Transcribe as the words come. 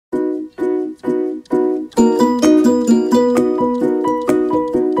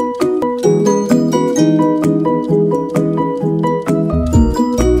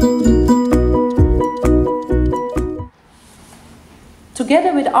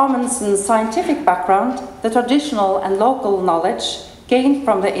Amundsen's scientific background, the traditional and local knowledge gained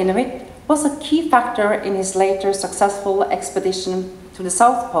from the Inuit was a key factor in his later successful expedition to the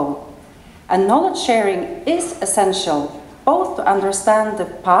South Pole. And knowledge sharing is essential, both to understand the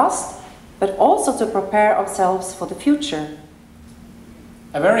past, but also to prepare ourselves for the future.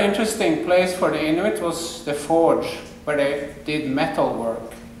 A very interesting place for the Inuit was the forge, where they did metal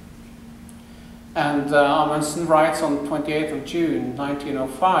work. And Amundsen writes on 28th of June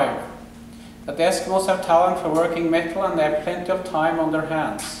 1905 that the Eskimos have talent for working metal and they have plenty of time on their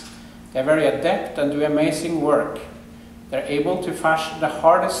hands. They are very adept and do amazing work. They're able to fashion the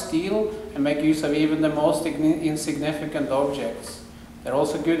hardest steel and make use of even the most insignificant objects. They're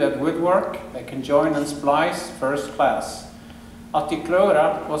also good at woodwork. They can join and splice first class.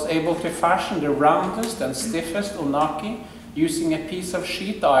 Atiklora was able to fashion the roundest and stiffest unaki using a piece of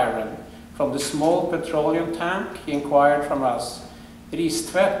sheet iron from the small petroleum tank he inquired from us.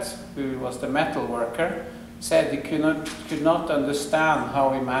 Ristvedt, who was the metal worker, said he could not understand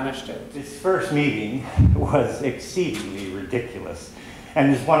how he managed it. This first meeting was exceedingly ridiculous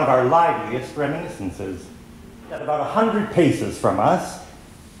and is one of our liveliest reminiscences. At about 100 paces from us,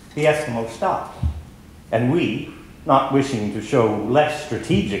 the Eskimo stopped, and we, not wishing to show less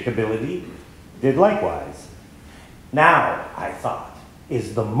strategic ability, did likewise. Now, I thought,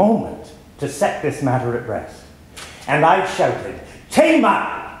 is the moment to set this matter at rest. And I shouted,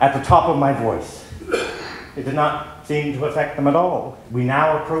 "Tema!" at the top of my voice. It did not seem to affect them at all. We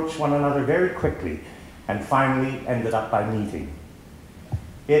now approached one another very quickly and finally ended up by meeting.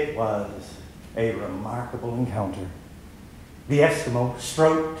 It was a remarkable encounter. The Eskimo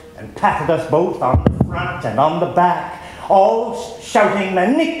stroked and patted us both on the front and on the back, all shouting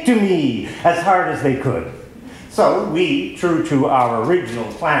 "Manik" to me as hard as they could. So we, true to our original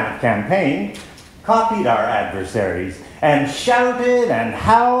plan of campaign, copied our adversaries and shouted and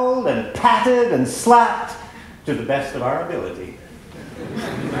howled and patted and slapped to the best of our ability.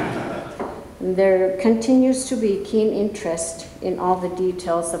 There continues to be keen interest in all the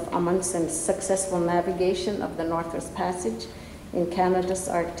details of Amundsen's successful navigation of the Northwest Passage in Canada's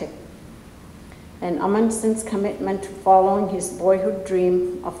Arctic, and Amundsen's commitment to following his boyhood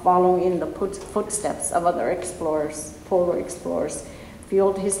dream of following in the footsteps of other explorers, polar explorers,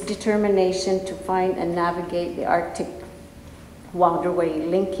 fueled his determination to find and navigate the Arctic waterway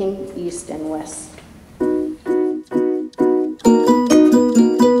linking east and west.